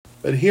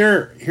But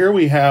here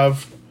we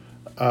have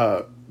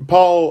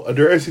Paul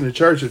addressing the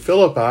church at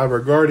Philippi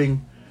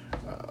regarding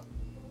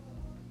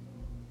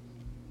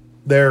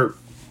their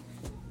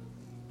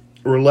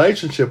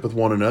relationship with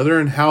one another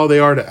and how they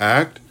are to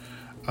act.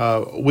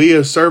 We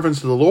as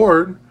servants of the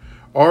Lord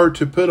are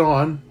to put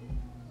on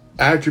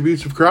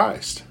attributes of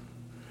Christ.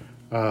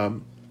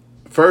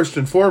 First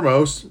and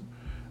foremost,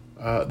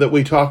 that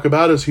we talk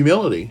about is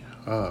humility.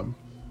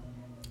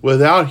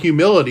 Without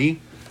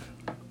humility,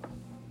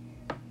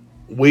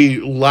 we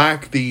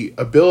lack the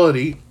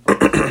ability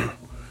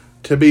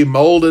to be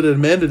molded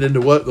and mended into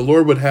what the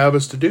Lord would have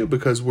us to do,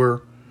 because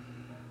we're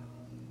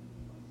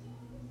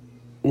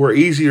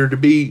easier to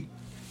be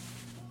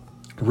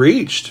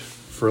reached,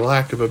 for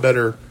lack of a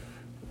better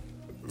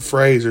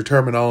phrase or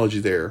terminology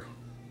there.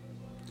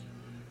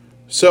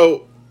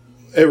 So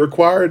it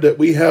required that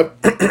we have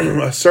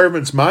a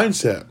servant's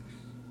mindset.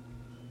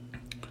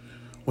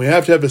 We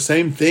have to have the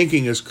same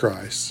thinking as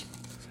Christ.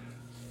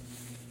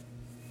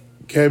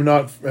 Came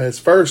not as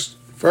first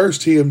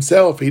he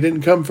himself. He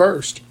didn't come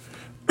first.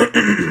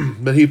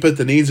 But he put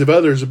the needs of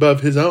others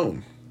above his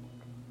own.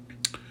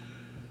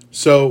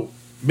 So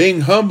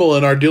being humble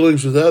in our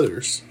dealings with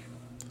others.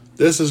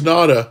 This is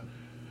not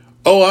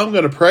I'm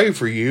going to pray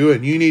for you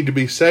and you need to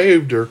be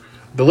saved or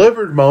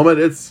delivered moment.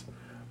 It's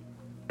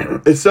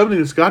something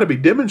that's got to be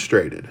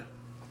demonstrated.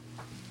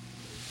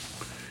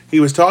 He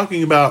was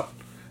talking about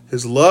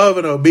his love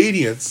and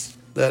obedience,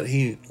 that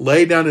he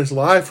laid down his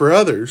life for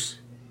others,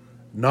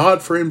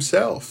 not for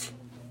himself,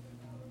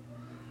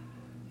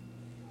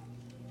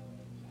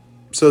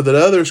 so that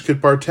others could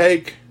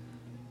partake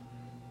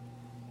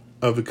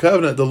of the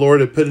covenant the Lord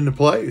had put into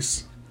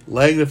place,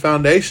 laying the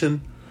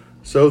foundation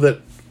so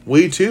that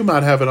we too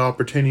might have an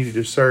opportunity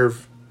to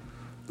serve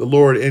the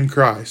Lord in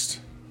Christ.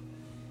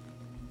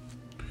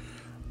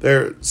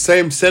 Their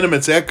same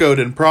sentiments echoed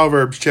in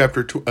Proverbs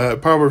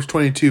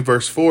 22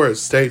 verse 4. It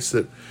states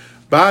that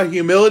by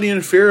humility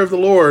and fear of the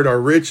Lord are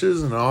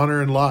riches and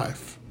honor and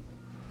life.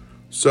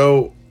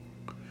 So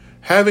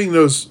having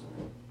those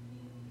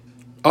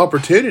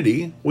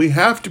opportunity, we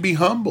have to be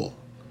humble.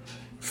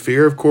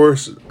 Fear, of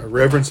course, a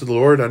reverence of the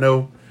Lord. I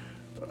know,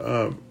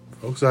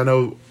 folks,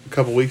 a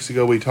couple weeks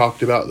ago we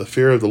talked about the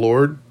fear of the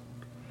Lord.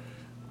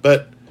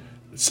 But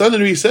something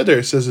to be said there.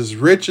 It says is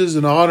riches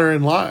and honor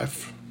and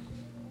life.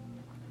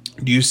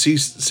 Do you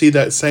see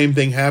that same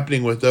thing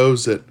happening with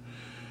those that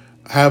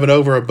have an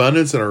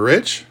overabundance and are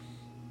rich?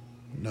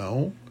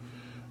 No.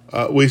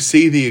 We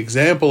see the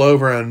example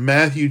over in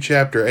Matthew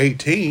chapter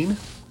 18.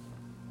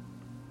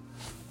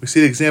 We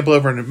see the example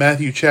over in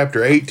Matthew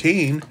chapter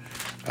 18,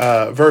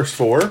 verse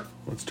 4.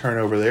 Let's turn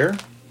over there.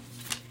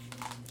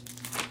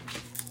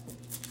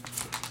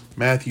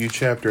 Matthew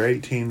chapter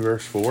 18,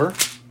 verse 4.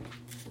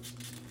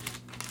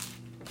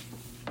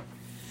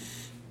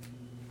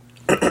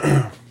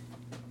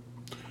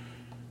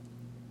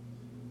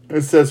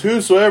 It says,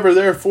 whosoever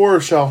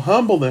therefore shall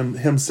humble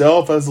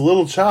himself as a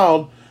little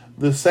child,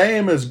 the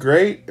same is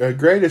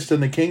greatest in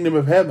the kingdom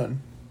of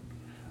heaven.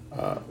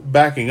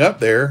 Backing up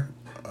there,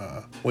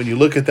 when you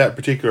look at that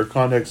particular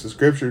context of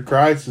Scripture,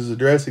 Christ is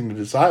addressing the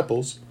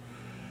disciples.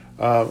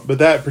 But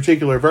that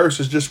particular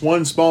verse is just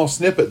one small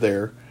snippet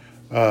there.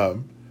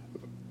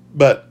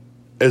 But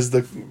as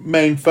the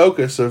main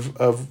focus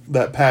of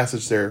that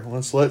passage there,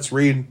 let's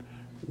read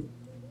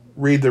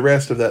the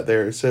rest of that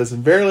there. It says,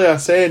 and verily I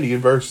say unto you,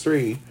 in verse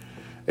 3,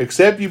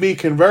 except you be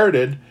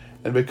converted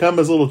and become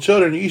as little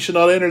children, ye shall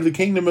not enter the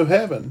kingdom of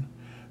heaven.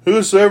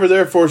 Whosoever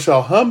therefore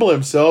shall humble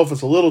himself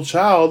as a little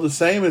child, the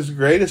same is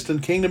greatest in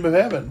the kingdom of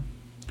heaven.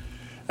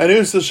 And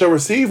whoso shall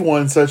receive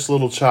one such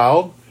little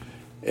child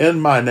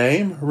in my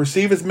name,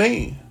 receiveth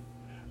me.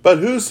 But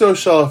whoso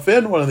shall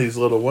offend one of these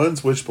little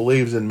ones, which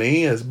believes in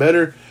me, is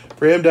better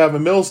for him to have a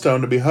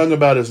millstone to be hung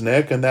about his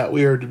neck, and that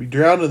we are to be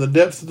drowned in the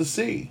depths of the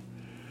sea.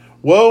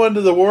 Woe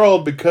unto the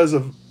world because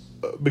of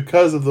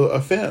the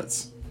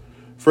offense.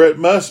 For it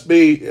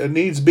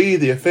needs be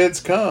the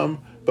offense come,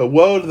 but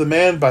woe to the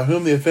man by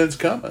whom the offense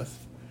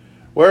cometh.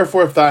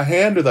 Wherefore if thy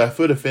hand or thy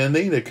foot offend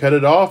thee, then cut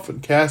it off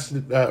and cast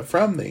it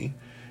from thee.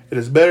 It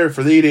is better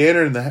for thee to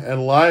enter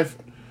in life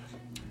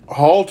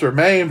halt or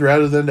maimed,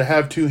 rather than to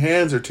have 2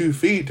 hands or 2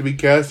 feet to be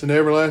cast into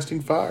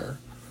everlasting fire.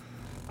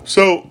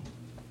 So,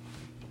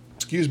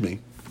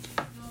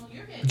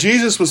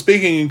 Jesus was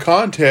speaking in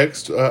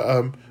context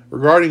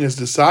regarding his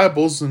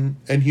disciples and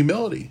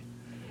humility.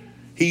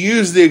 He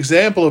used the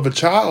example of a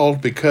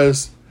child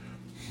because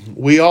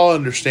we all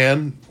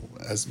understand,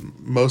 as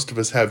most of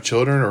us have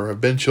children or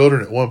have been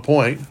children at one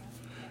point,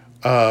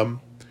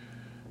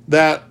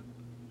 that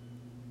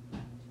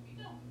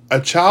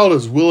a child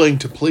is willing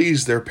to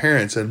please their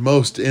parents in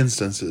most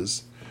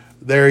instances.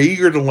 They're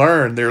eager to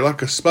learn. They're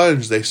like a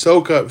sponge. They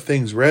soak up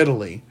things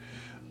readily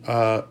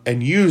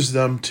and use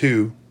them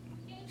to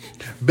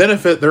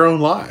benefit their own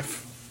life.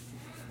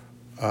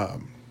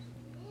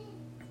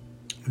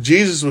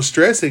 Jesus was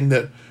stressing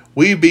that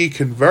we be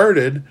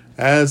converted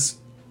as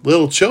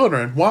little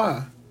children.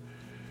 Why?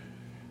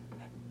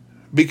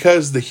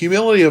 Because the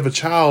humility of a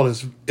child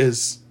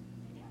is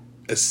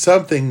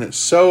something that's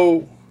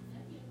so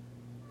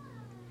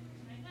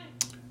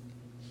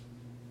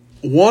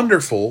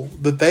wonderful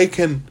that they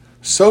can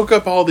soak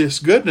up all this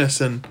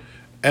goodness and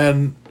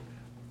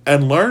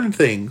learn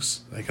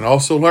things. They can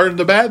also learn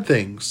the bad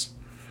things.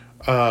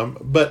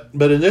 But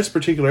in this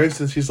particular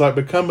instance, he's like,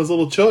 become as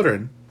little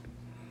children.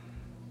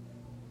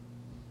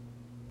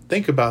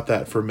 Think about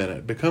that for a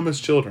minute. Become as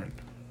children.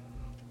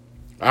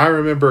 I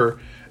remember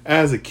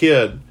as a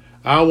kid,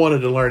 I wanted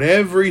to learn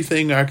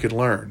everything I could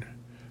learn.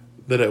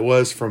 That it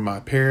was from my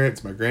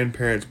parents, my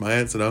grandparents, my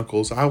aunts and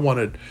uncles. I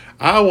wanted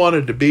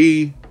to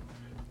be,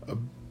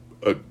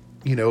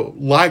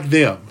 like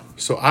them.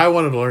 So I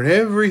wanted to learn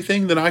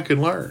everything that I could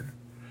learn.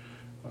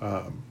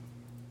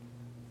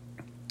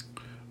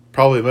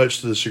 Probably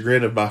much to the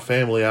chagrin of my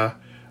family,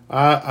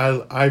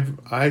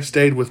 I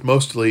stayed with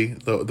mostly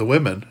the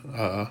women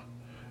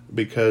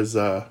because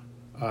I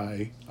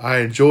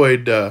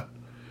enjoyed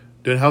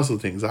doing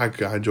household things. I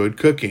enjoyed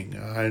cooking.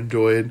 I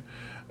enjoyed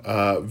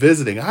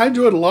visiting. I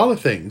enjoyed a lot of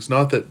things.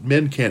 Not that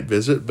men can't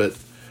visit, but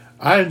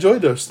I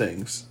enjoyed those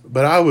things.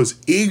 But I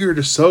was eager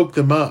to soak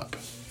them up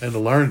and to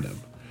learn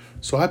them.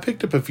 So I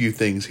picked up a few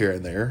things here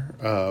and there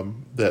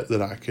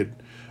that I could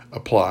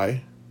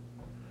apply.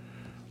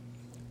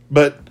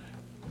 But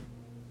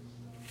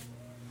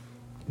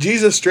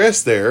Jesus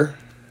stressed there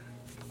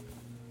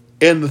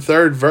in the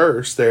 3rd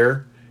verse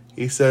there,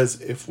 he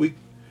says,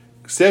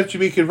 except you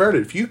be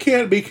converted. If you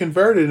can't be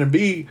converted and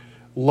be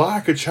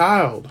like a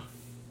child,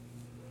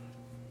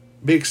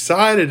 be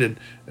excited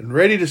and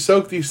ready to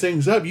soak these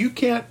things up, you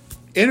can't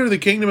enter the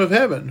kingdom of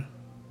heaven.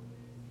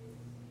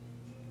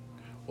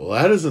 Well,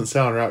 that doesn't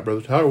sound right,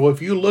 Brother Tyler. Well,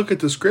 if you look at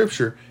the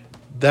scripture,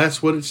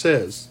 that's what it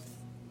says.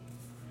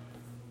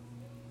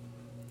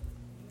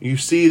 You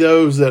see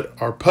those that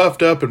are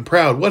puffed up and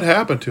proud. What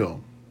happened to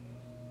them?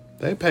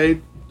 They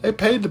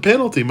paid the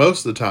penalty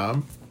most of the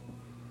time.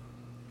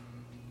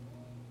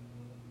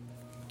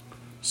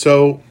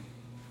 So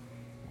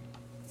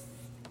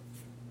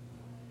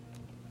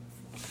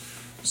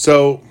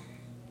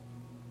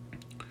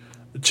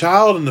the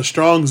child in the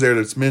Strong's there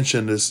that's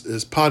mentioned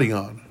is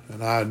paidion.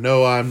 And I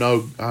know I'm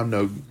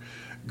no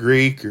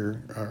Greek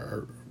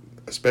or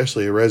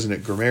especially a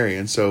resident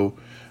grammarian, so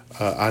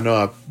I know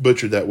I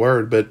butchered that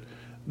word, but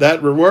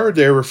that word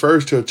there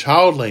refers to a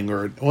childling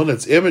or one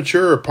that's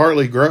immature or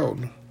partly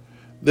grown.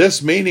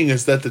 This meaning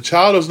is that the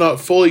child is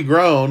not fully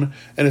grown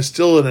and is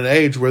still in an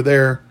age where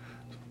they're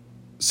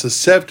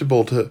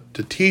susceptible to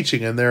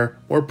teaching, and they're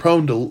more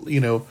prone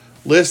to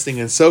listening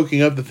and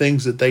soaking up the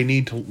things that they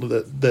need to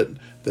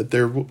that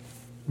they're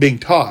being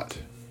taught.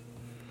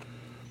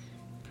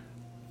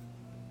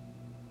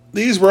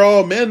 These were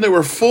all men that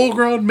were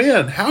full-grown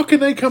men. How can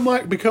they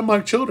become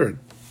like children?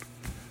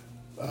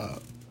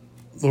 The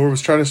Lord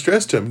was trying to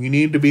stress to him, you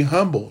need to be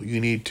humble.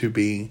 You need to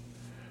be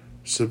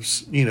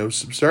subservient. You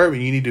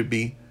need to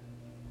be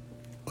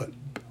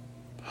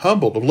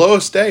humbled, of low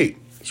estate.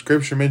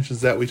 Scripture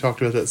mentions that. We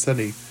talked about that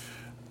Sunday.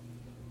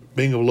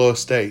 Being of low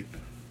estate.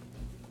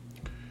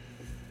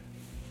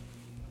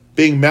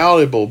 Being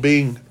malleable.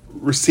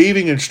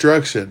 Receiving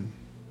instruction.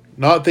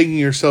 Not thinking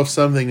yourself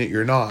something that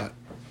you're not.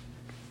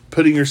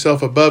 Putting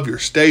yourself above your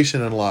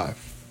station in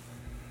life.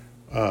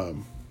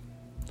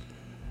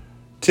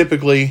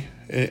 Typically,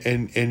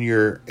 in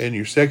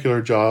your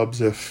secular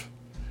jobs, if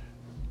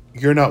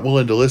you're not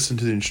willing to listen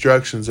to the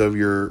instructions of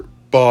your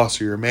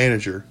boss or your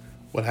manager,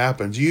 what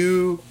happens?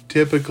 You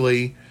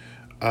typically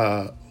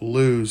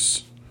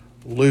lose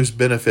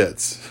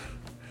benefits.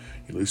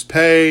 You lose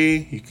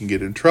pay. You can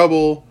get in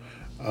trouble.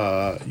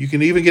 You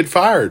can even get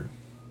fired.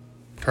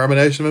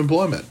 Termination of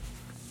employment.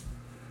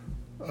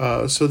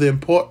 So the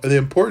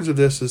importance of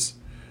this is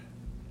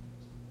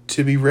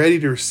to be ready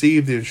to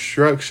receive the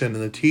instruction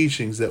and the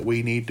teachings that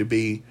we need to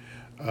be,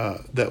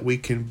 that we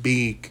can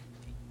be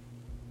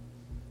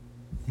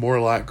more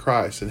like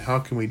Christ. And how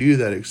can we do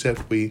that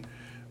except we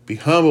be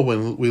humble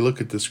when we look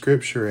at the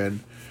scripture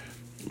and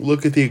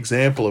look at the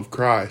example of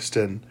Christ,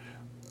 and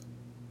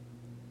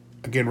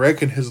again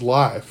reckon his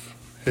life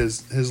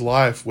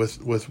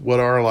with what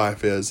our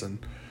life is, and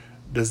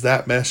does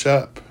that mesh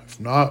up? If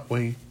not,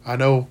 I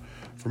know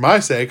for my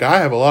sake, I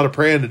have a lot of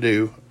praying to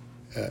do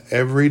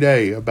every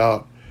day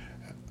about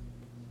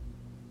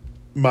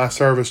my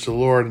service to the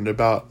Lord and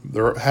about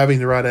having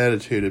the right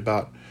attitude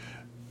about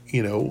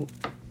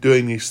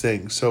doing these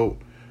things. So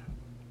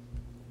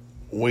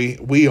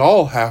we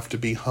all have to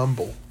be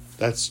humble.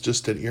 That's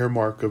just an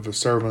earmark of a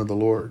servant of the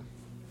Lord.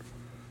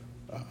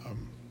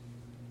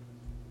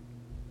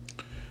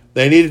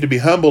 They needed to be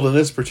humbled in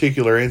this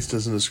particular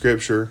instance in the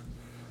scripture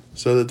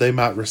so that they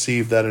might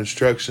receive that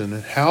instruction.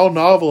 And how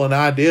novel an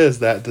idea is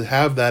that, to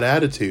have that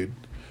attitude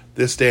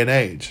this day and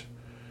age.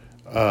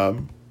 I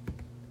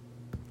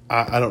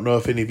don't know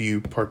if any of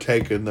you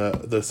partake in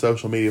the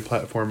social media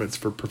platform. It's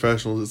for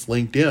professionals. It's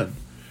LinkedIn.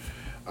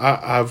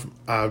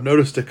 I've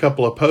noticed a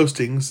couple of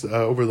postings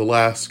over the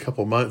last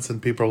couple of months, and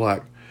people are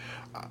like,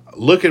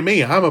 look at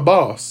me, I'm a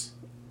boss.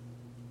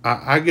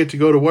 I get to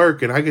go to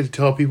work and I get to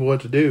tell people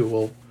what to do.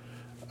 Well,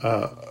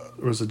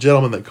 there was a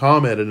gentleman that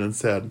commented and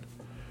said,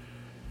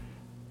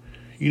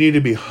 you need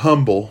to be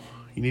humble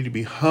You need to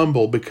be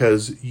humble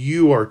because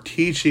you are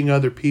teaching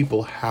other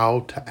people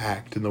how to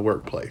act in the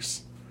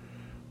workplace.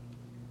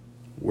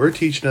 We're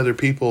teaching other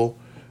people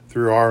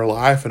through our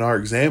life and our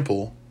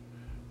example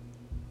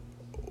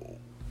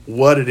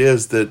what it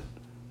is that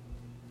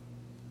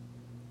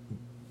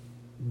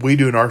we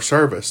do in our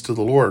service to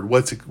the Lord,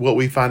 what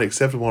we find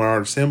acceptable in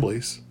our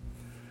assemblies.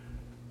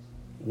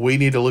 We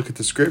need to look at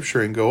the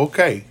scripture and go,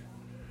 okay,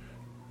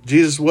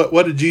 Jesus,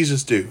 what did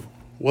Jesus do?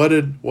 What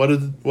did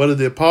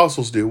the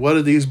apostles do? What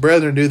did these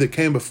brethren do that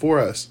came before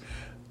us?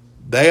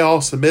 They all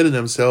submitted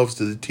themselves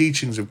to the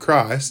teachings of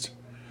Christ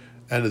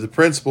and to the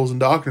principles and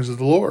doctrines of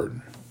the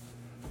Lord.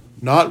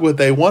 Not what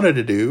they wanted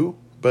to do,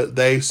 but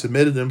they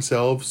submitted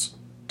themselves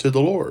to the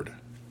Lord.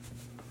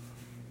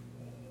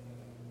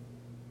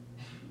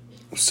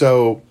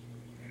 So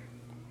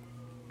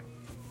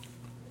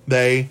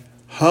they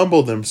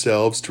humbled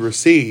themselves to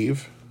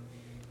receive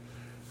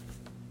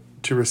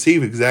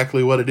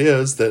exactly what it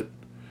is that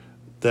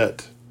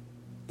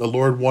the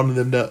Lord wanted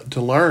them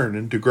to learn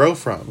and to grow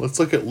from. Let's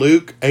look at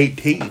Luke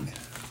 18.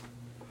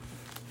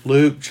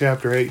 Luke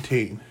chapter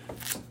 18.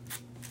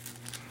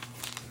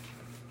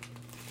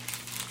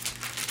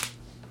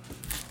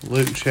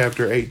 Luke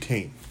chapter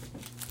 18.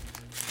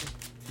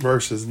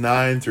 Verses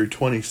 9 through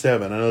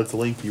 27. I know it's a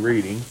lengthy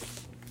reading.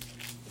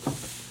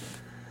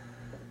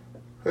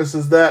 This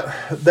is that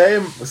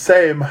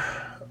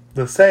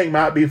the saying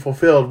might be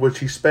fulfilled which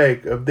he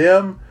spake, of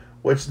them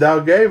which thou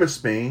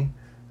gavest me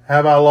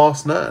have I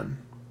lost none.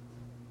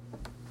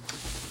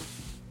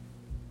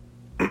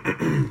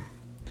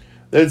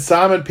 Then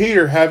Simon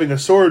Peter, having a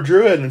sword,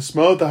 drew it and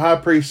smote the high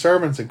priest's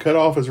servants and cut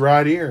off his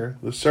right ear.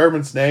 The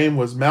servant's name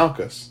was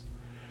Malchus.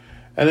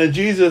 And then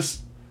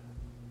Jesus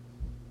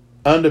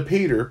unto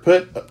Peter,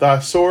 put thy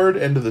sword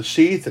into the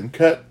sheath, and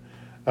cut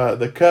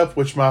the cup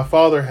which my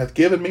Father hath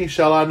given me,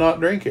 shall I not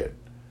drink it?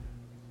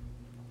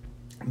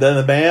 Then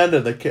the band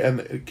and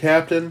the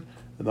captain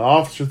and the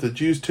officers of the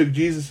Jews took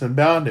Jesus and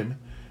bound him,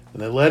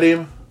 and they led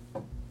him.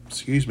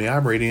 Excuse me,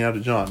 I'm reading out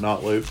of John,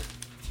 not Luke.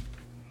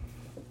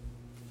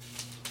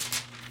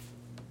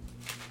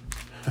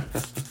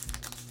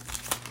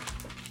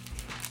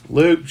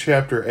 Luke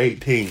chapter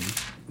 18,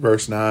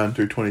 verse 9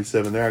 through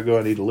 27. There I go,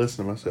 I need to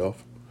listen to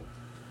myself.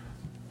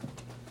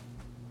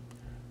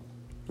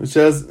 It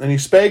says, and he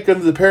spake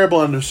unto the parable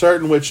unto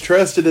certain which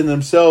trusted in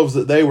themselves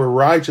that they were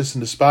righteous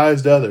and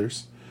despised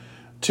others.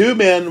 2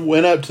 men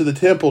went up to the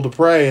temple to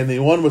pray, and the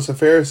one was a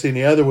Pharisee and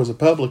the other was a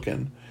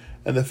publican.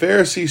 And the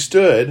Pharisee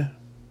stood,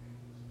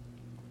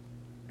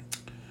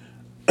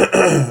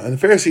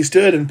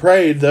 and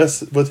prayed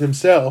thus with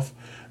himself,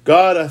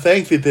 God, I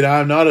thank thee that I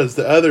am not as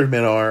the other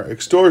men are,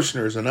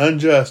 extortioners and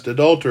unjust,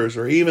 adulterers,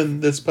 or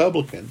even this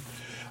publican.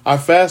 I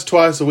fast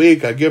twice a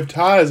week, I give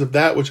tithes of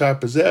that which I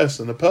possess.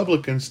 And the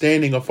publican,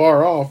 standing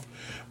afar off,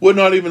 would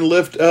not even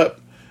lift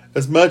up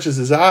as much as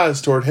his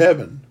eyes toward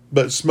heaven,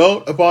 but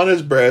smote upon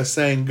his breast,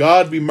 saying,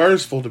 God, be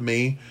merciful to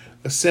me,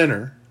 a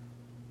sinner.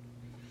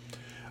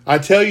 I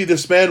tell you,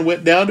 this man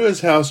went down to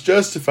his house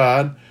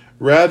justified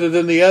rather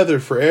than the other.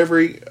 For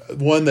every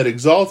one that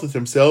exalteth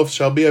himself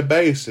shall be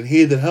abased, and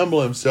he that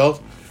humbleth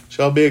himself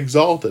shall be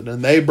exalted.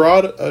 And they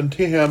brought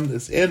unto him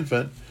this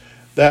infant,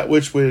 that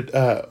which would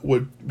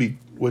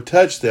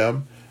touch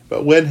them.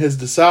 But when his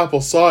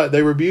disciples saw it,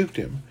 they rebuked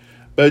him.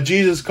 But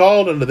Jesus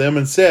called unto them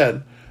and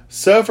said,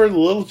 Suffer the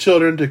little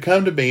children to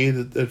come to me,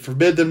 that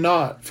forbid them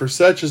not, for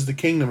such is the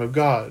kingdom of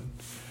God.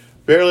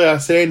 Verily I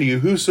say unto you,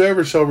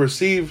 whosoever shall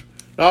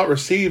not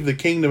receive the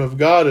kingdom of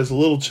God as a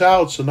little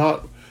child shall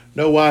not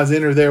no wise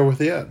enter there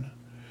within.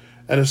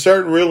 And a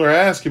certain ruler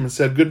asked him and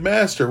said, Good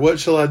master, what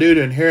shall I do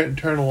to inherit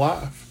eternal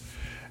life?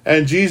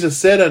 And Jesus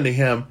said unto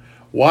him,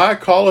 Why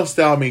callest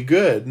thou me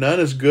good? None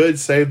is good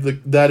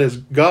save that is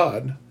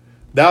God.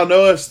 Thou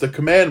knowest the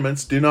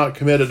commandments, do not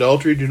commit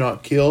adultery, do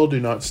not kill, do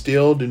not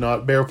steal, do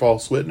not bear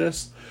false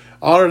witness,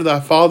 honor thy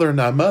father and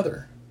thy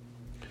mother.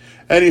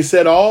 And he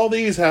said, All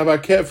these have I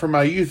kept from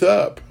my youth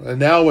up. And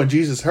now when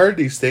Jesus heard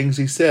these things,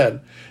 he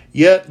said,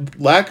 Yet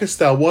lackest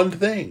thou one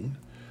thing.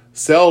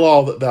 Sell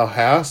all that thou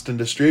hast, and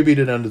distribute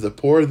it unto the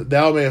poor, that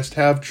thou mayest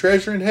have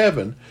treasure in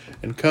heaven,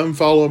 and come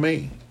follow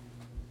me.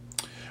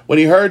 When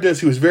he heard this,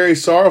 he was very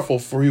sorrowful,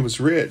 for he was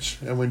rich.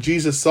 And when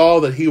Jesus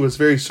saw that he was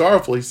very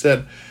sorrowful, he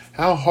said,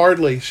 How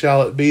hardly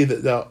shall it be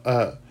that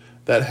thou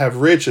that have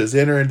riches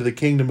enter into the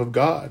kingdom of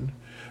God?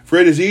 For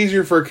it is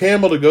easier for a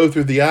camel to go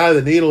through the eye of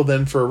the needle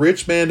than for a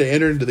rich man to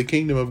enter into the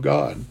kingdom of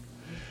God.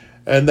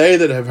 And they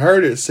that have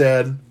heard it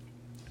said,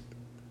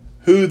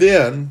 Who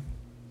then?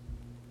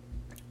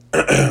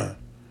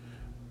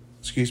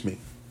 Excuse me.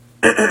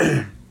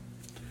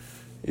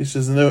 He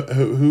says,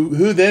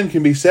 who then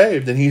can be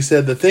saved? And he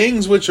said, The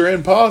things which are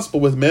impossible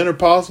with men are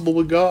possible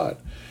with God.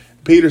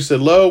 Peter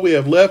said, Lo, we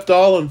have left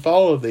all and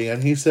followed thee.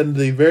 And he said unto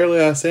thee, Verily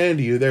I say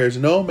unto you, there is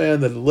no man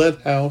that hath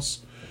left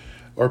house,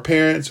 or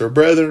parents, or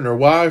brethren, or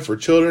wife, or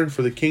children,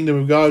 for the kingdom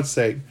of God's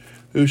sake,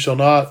 who shall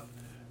not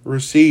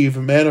receive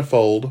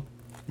manifold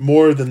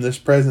more than this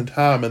present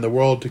time, and the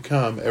world to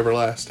come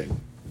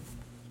everlasting.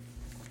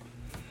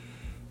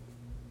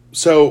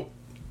 So,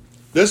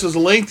 this is a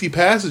lengthy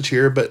passage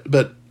here,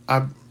 but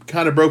I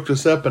kind of broke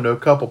this up into a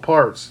couple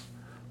parts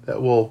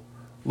that we'll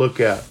look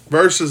at.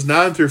 Verses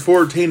 9 through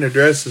 14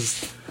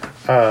 addresses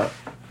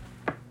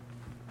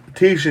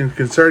teaching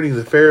concerning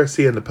the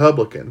Pharisee and the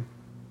publican.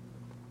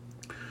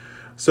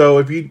 So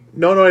if you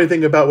don't know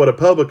anything about what a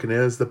publican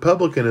is, the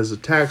publican is a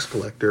tax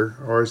collector,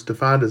 or is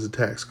defined as a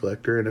tax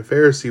collector, and a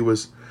Pharisee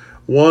was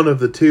one of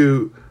the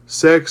two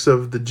sects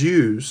of the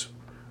Jews,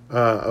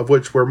 of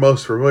which we're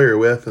most familiar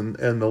with, and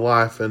the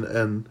life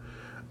and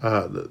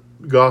the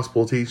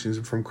gospel teachings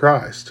from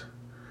Christ.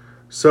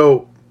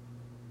 So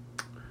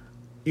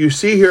you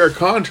see here a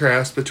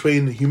contrast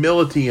between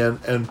humility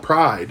and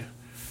pride.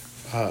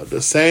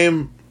 The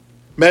same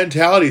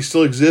mentality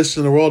still exists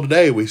in the world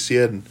today. We see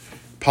it in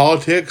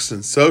politics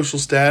and social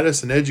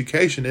status and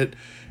education.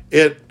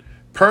 It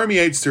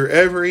permeates through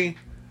every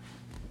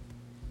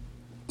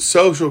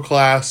social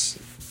class,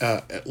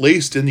 at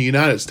least in the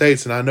United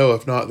States, and I know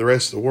if not the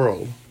rest of the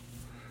world.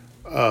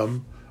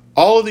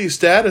 All of these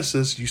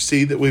statuses you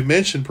see that we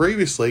mentioned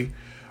previously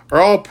are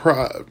all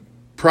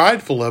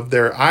prideful of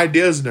their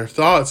ideas and their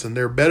thoughts, and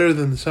they're better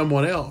than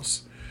someone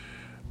else.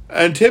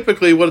 And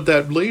typically what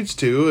that leads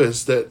to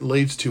is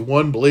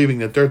one believing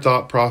that their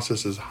thought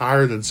process is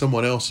higher than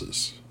someone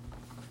else's.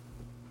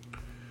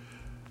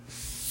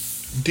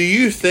 Do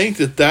you think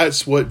that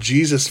that's what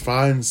Jesus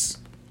finds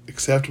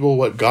acceptable,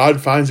 what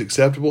God finds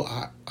acceptable?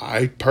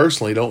 I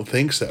personally don't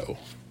think so.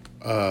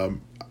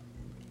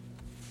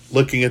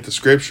 Looking at the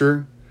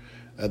scripture,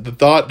 the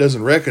thought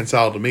doesn't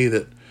reconcile to me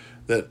that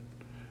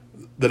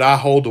I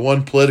hold to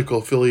one political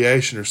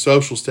affiliation or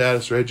social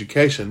status or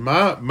education.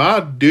 My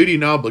duty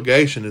and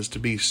obligation is to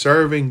be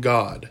serving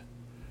God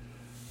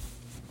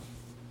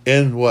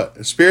in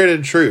what? Spirit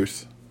and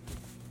truth.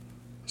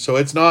 So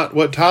it's not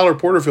what Tyler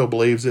Porterfield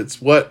believes. It's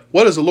what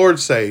does the Lord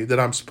say that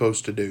I'm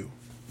supposed to do?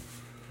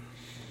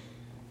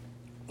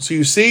 So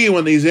you see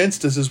when these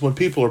instances, when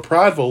people are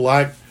prideful,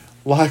 like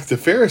the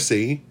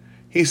Pharisee,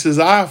 he says,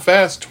 I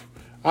fast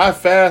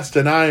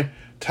and I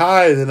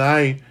tithe and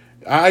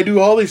I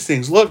do all these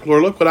things. Look,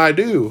 Lord, look what I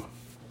do.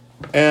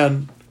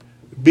 And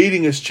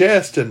beating his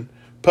chest and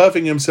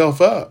puffing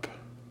himself up.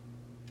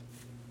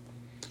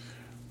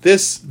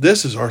 This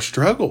is our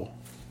struggle.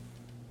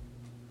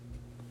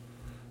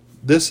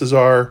 This is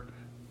our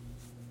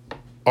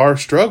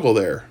struggle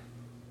there.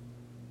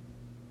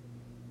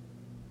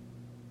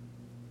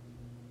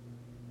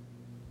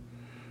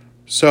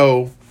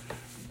 So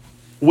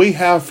we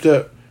have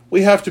to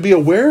be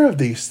aware of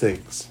these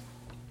things.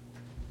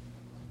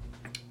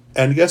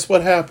 And guess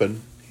what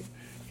happened?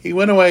 He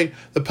went away.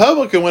 The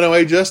publican went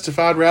away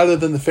justified rather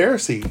than the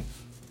Pharisee.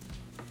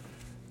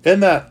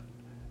 Isn't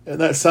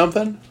that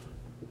something?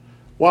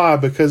 Why?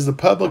 Because the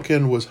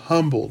publican was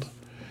humbled.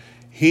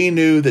 He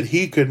knew that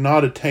he could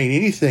not attain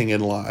anything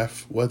in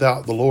life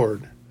without the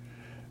Lord.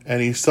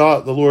 And he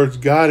sought the Lord's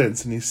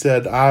guidance, and he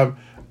said,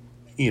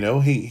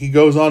 he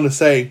goes on to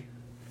say,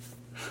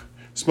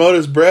 smote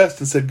his breast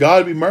and said,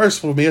 God be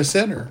merciful to me, a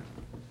sinner.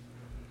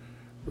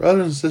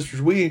 Brothers and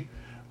sisters, we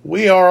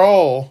are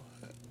all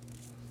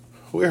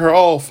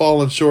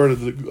fallen short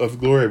of the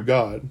glory of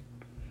God.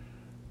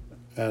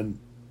 And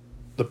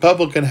the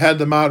publican had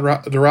the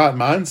right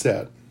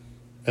mindset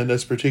in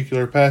this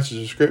particular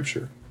passage of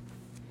Scripture.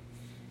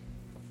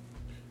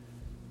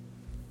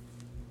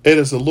 It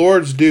is the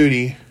Lord's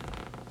duty,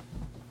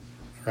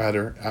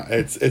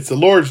 it's the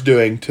Lord's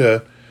doing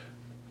to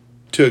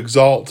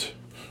exalt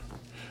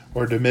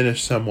or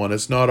diminish someone.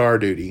 It's not our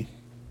duty.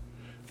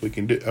 We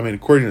can do,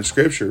 according to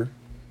Scripture,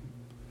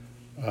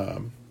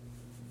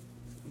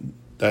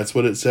 that's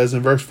what it says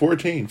in verse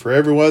 14. For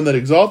everyone that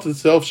exalteth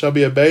himself shall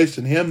be abased,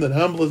 and him that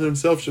humbleth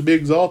himself shall be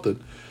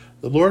exalted.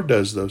 The Lord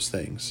does those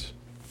things.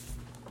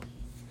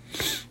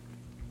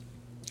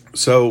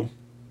 So,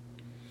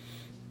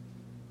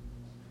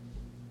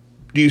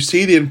 do you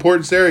see the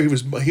importance there? He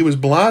was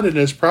blinded in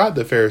his pride,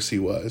 the Pharisee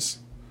was.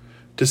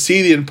 To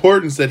see the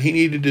importance that he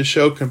needed to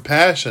show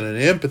compassion and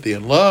empathy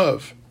and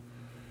love.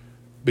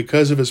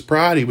 Because of his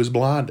pride, he was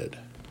blinded.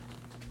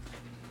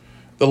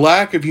 The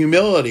lack of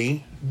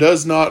humility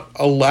does not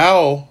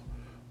allow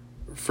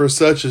for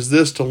such as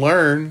this to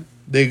learn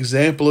the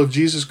example of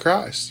Jesus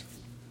Christ.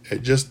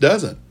 It just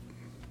doesn't.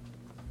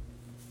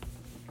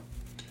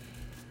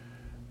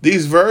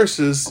 These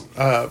verses,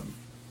 in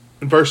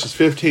verses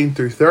 15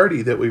 through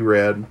 30 that we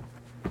read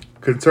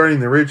concerning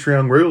the rich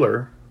young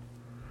ruler,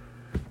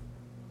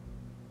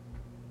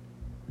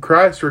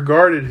 Christ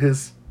regarded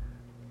his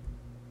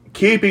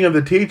keeping of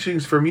the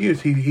teachings from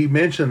youth. He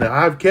mentioned that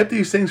I've kept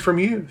these things from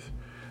youth.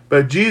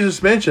 But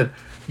Jesus mentioned,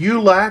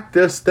 you lack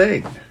this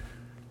thing.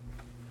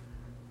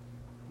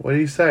 What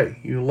did he say?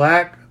 You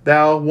lack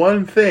thou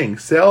one thing.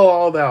 Sell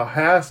all thou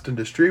hast and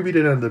distribute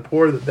it unto the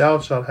poor, that thou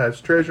shalt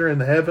have treasure in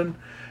the heaven,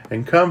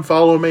 and come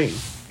follow me.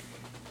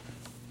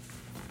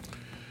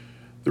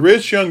 The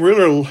rich young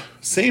ruler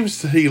seems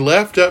to he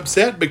left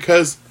upset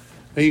because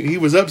he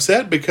was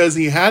upset because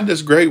he had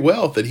this great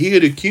wealth that he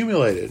had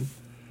accumulated.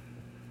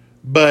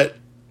 But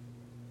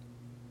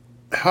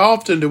how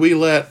often do we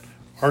let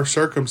our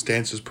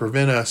circumstances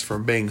prevent us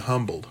from being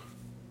humbled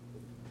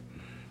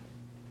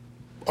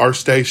our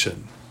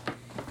station.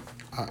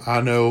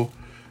 I know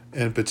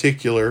in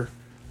particular,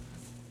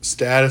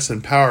 status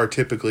and power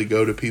typically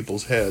go to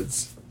people's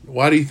heads.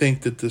 Why do you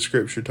think that the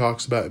scripture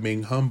talks about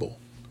being humble?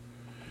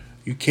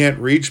 You can't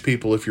reach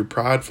people if you're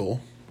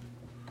prideful.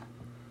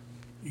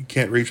 You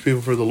can't reach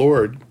people for the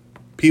Lord.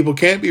 People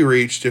can't be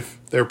reached if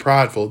they're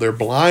prideful. They're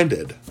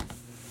blinded.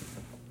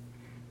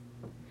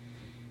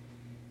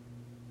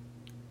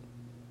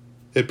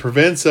 It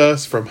prevents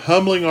us from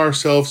humbling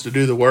ourselves to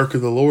do the work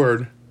of the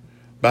Lord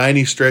by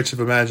any stretch of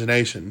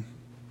imagination.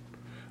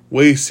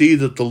 We see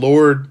that the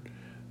Lord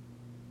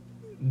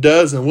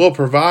does and will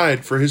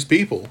provide for his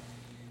people.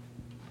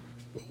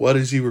 But what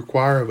does he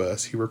require of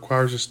us? He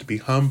requires us to be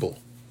humble,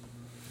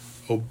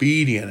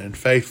 obedient, and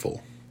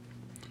faithful.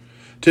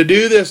 To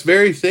do this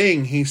very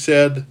thing, he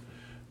said,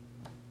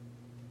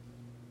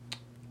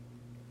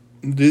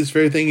 we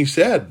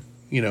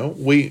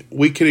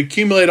can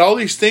accumulate all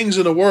these things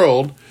in the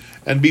world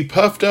and be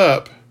puffed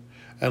up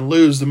and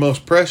lose the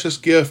most precious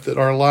gift that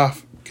our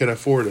life can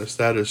afford us.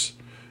 That is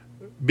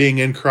being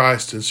in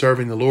Christ and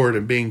serving the Lord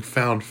and being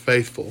found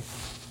faithful.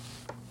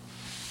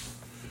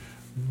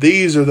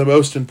 These are the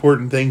most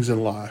important things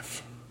in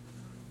life,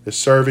 is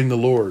serving the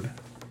Lord.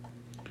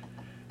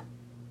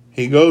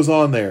 He goes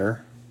on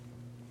there.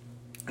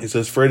 He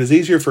says, for it is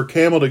easier for a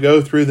camel to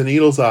go through the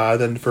needle's eye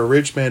than for a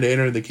rich man to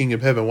enter the kingdom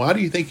of heaven. Why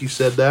do you think he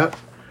said that?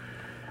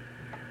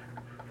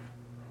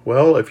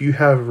 Well, if you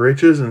have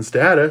riches and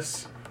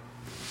status,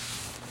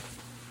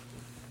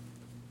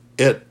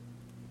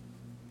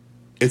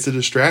 it's a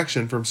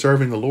distraction from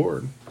serving the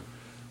Lord.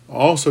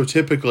 Also,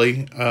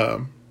 typically,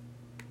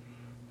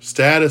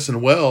 status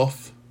and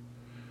wealth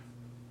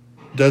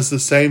does the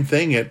same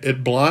thing.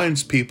 It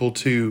blinds people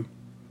to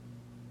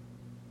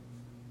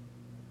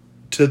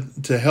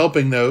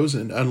helping those,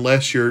 and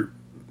unless you're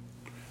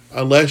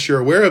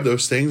aware of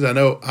those things. I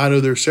know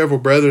there's several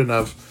brethren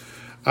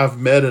I've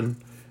met in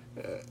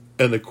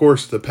the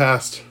course of the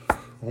past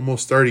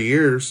almost 30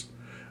 years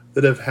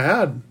that have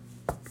had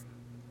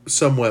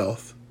some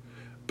wealth,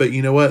 but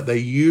you know what? They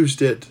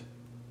used it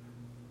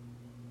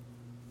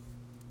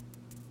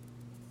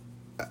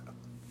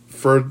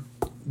for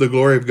the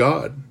glory of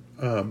God.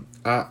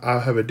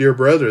 I have a dear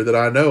brother that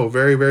I know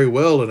very, very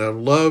well, and I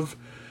love.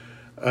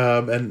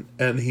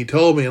 And he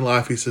told me in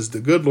life, he says, the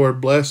good Lord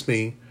blessed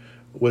me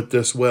with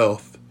this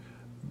wealth,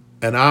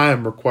 and I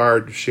am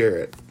required to share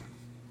it.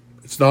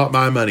 It's not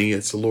my money,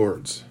 it's the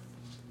Lord's.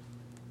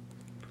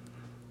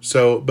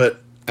 So,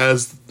 but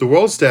as the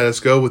world status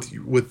go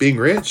with being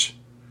rich,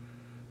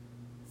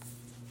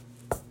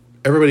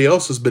 everybody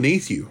else is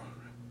beneath you.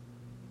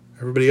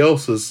 Everybody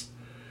else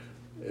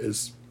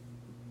is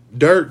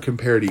dirt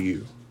compared to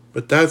you.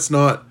 But that's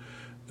not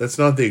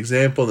the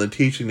example and the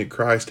teaching that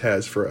Christ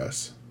has for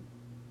us.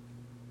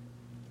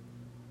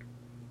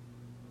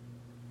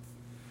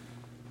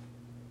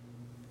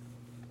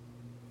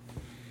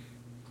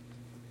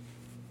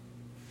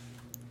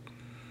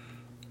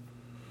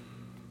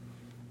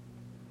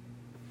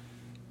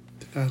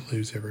 Did I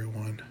lose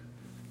everyone?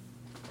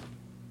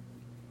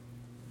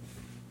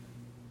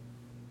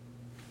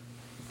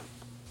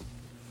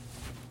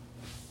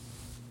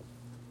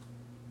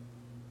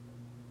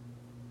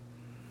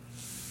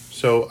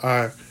 So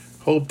I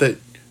hope that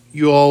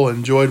you all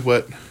enjoyed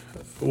what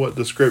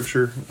the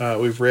scripture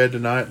we've read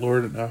tonight,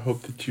 Lord, and I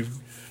hope that you've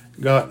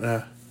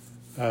gotten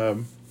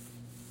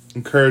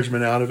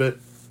encouragement out of it,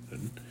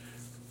 and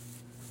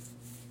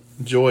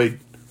enjoyed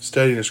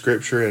studying the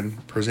scripture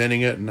and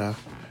presenting it, and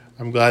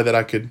I'm glad that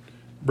I could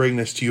bring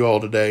this to you all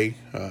today.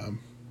 I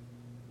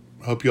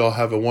hope you all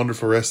have a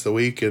wonderful rest of the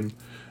week, and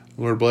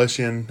Lord bless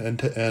you,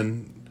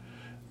 and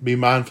be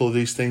mindful of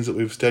these things that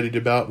we've studied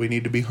about. We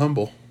need to be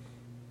humble.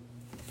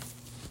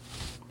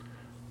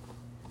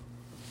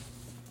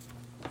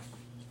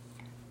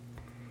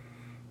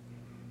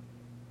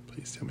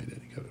 Please tell me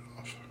that he cut it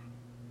off.